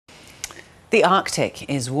The Arctic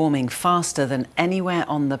is warming faster than anywhere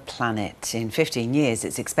on the planet. In 15 years,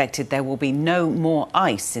 it's expected there will be no more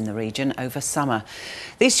ice in the region over summer.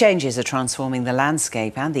 These changes are transforming the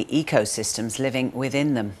landscape and the ecosystems living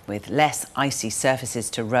within them. With less icy surfaces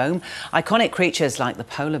to roam, iconic creatures like the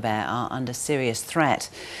polar bear are under serious threat.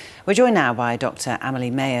 We're joined now by Dr.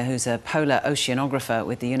 Amelie Meyer, who's a polar oceanographer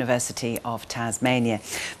with the University of Tasmania.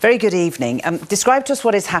 Very good evening. Describe to us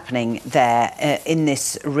what is happening there in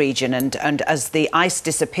this region, and as the ice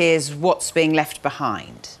disappears, what's being left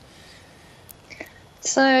behind?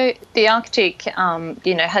 So the Arctic,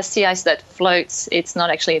 has sea ice that floats. It's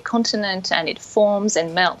not actually a continent, and it forms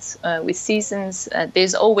and melts with seasons.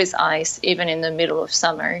 There's always ice, even in the middle of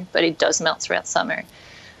summer, but it does melt throughout summer.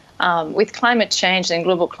 With climate change and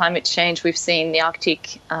global climate change, we've seen the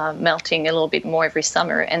Arctic melting a little bit more every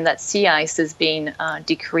summer, and that sea ice has been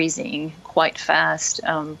decreasing quite fast.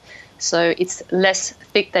 So it's less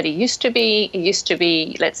thick than it used to be. It used to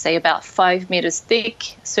be, let's say, about 5 meters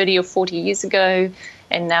thick 30 or 40 years ago,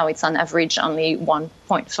 and now it's on average only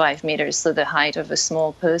 1.5 meters, so the height of a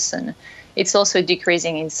small person. It's also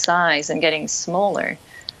decreasing in size and getting smaller.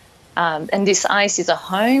 And this ice is a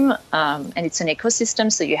home, and it's an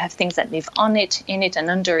ecosystem, so you have things that live on it, in it, and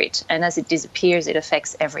under it. And as it disappears, it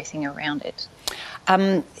affects everything around it.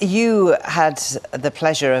 You had the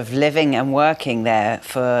pleasure of living and working there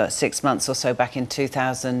for 6 months or so back in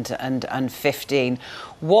 2015.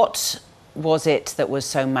 What was it that was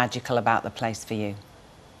so magical about the place for you?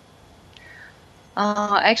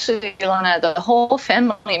 Actually, Lana, the whole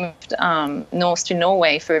family moved north to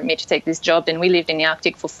Norway for me to take this job, and we lived in the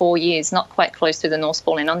Arctic for 4 years, not quite close to the North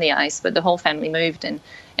Pole and on the ice, but the whole family moved and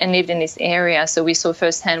lived in this area, so we saw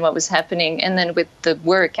firsthand what was happening. And then with the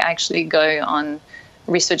work, actually go on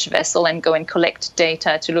research vessel and go and collect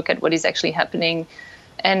data to look at what is actually happening.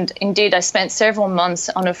 And indeed, I spent several months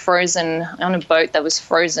on a boat that was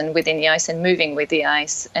frozen within the ice and moving with the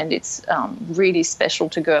ice. And it's really special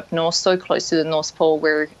to go up north, so close to the North Pole,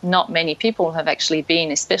 where not many people have actually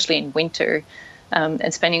been, especially in winter.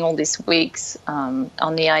 And spending all these weeks on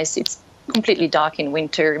the ice, it's completely dark in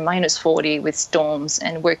winter, minus 40 with storms,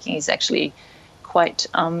 and working is actually quite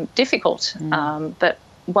difficult. But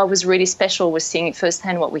what was really special was seeing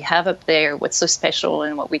firsthand what we have up there, what's so special,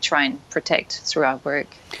 and what we try and protect through our work.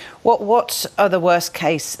 What are the worst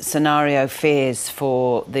case scenario fears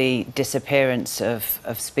for the disappearance of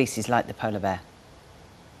species like the polar bear?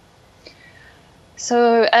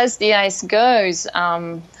 So as the ice goes,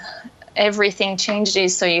 everything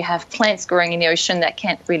changes. So you have plants growing in the ocean that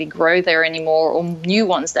can't really grow there anymore, or new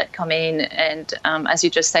ones that come in. And as you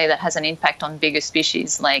just say, that has an impact on bigger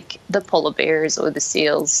species like the polar bears or the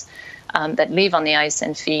seals that live on the ice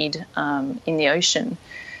and feed in the ocean.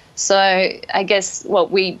 So I guess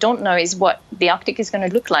what we don't know is what the Arctic is going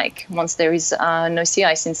to look like once there is no sea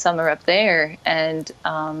ice in summer up there, and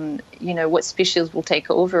what species will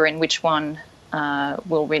take over and which one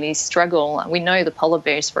will really struggle. We know the polar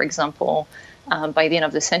bears, for example, by the end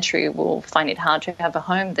of the century will find it hard to have a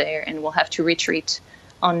home there and will have to retreat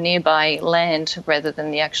on nearby land rather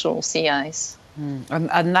than the actual sea ice.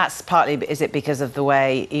 And that's partly, is it because of the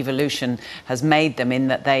way evolution has made them, in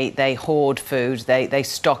that they hoard food, they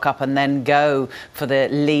stock up and then go for the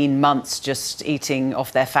lean months just eating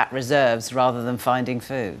off their fat reserves rather than finding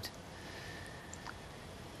food?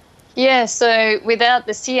 Yeah, so without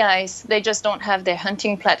the sea ice, they just don't have their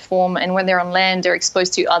hunting platform, and when they're on land, they're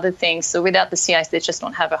exposed to other things. So without the sea ice, they just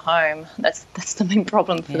don't have a home. That's the main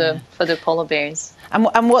problem for the polar bears.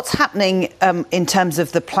 And what's happening in terms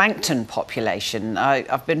of the plankton population?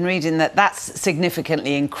 I've been reading that that's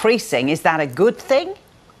significantly increasing. Is that a good thing?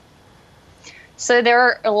 So there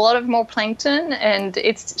are a lot of more plankton, and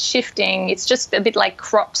it's shifting. It's just a bit like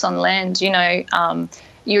crops on land,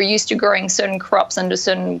 You're used to growing certain crops under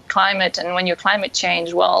certain climate, and when your climate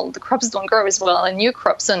change, well, the crops don't grow as well, and new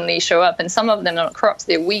crops suddenly show up, and some of them are not crops,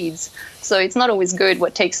 they're weeds. So it's not always good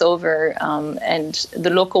what takes over, and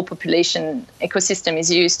the local population ecosystem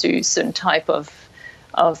is used to certain type of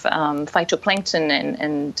phytoplankton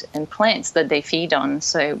and plants that they feed on.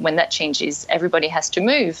 So when that changes, everybody has to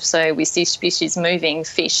move. So we see species moving,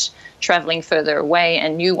 fish traveling further away,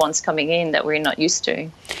 and new ones coming in that we're not used to.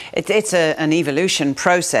 It's an evolution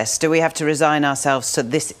process. Do we have to resign ourselves to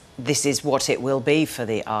this is what it will be for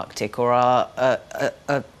the Arctic, or are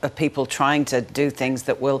people trying to do things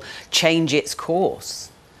that will change its course?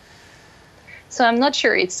 So I'm not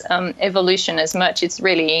sure it's evolution as much. It's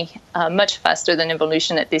really much faster than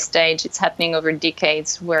evolution at this stage. It's happening over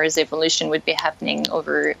decades, whereas evolution would be happening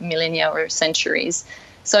over millennia or centuries.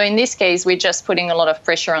 So in this case, we're just putting a lot of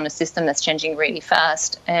pressure on a system that's changing really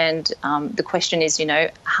fast. And the question is,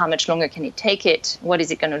 how much longer can it take it? What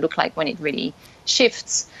is it going to look like when it really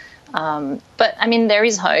shifts? But I mean, there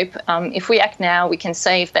is hope. If we act now, we can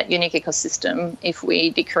save that unique ecosystem. If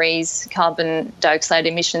we decrease carbon dioxide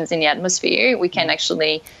emissions in the atmosphere, we can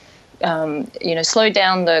actually slow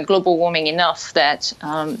down the global warming enough that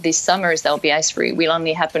these summers that will be ice-free will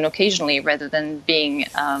only happen occasionally rather than being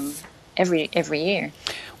every year.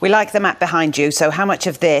 We like the map behind you. So how much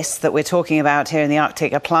of this that we're talking about here in the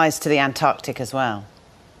Arctic applies to the Antarctic as well?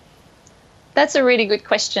 That's a really good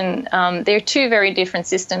question. They're two very different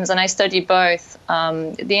systems, and I study both.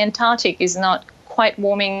 The Antarctic is not quite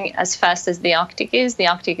warming as fast as the Arctic is. The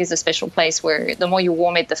Arctic is a special place where the more you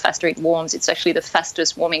warm it, the faster it warms. It's actually the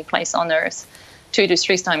fastest warming place on Earth, 2 to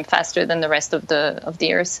 3 times faster than the rest of the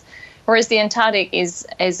Earth. Whereas the Antarctic is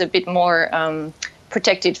a bit more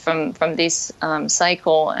protected from this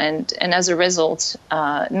cycle, and as a result,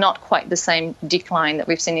 not quite the same decline that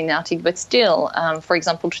we've seen in the Arctic, but still, for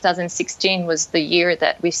example, 2016 was the year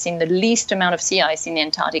that we've seen the least amount of sea ice in the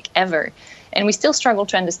Antarctic ever. And we still struggle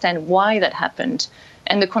to understand why that happened.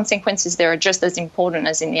 And the consequences there are just as important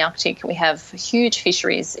as in the Arctic. We have huge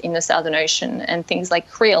fisheries in the Southern Ocean and things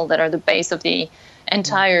like krill that are the base of the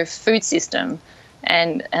entire food system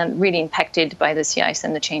and really impacted by the sea ice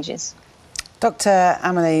and the changes. Dr.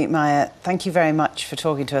 Amelie Meyer, thank you very much for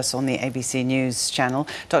talking to us on the ABC News channel.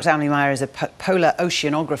 Dr. Amelie Meyer is a polar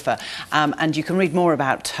oceanographer, and you can read more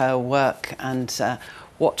about her work and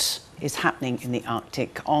what is happening in the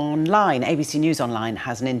Arctic online. ABC News Online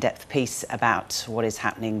has an in-depth piece about what is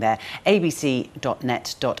happening there.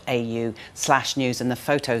 abc.net.au/news, and the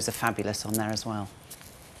photos are fabulous on there as well.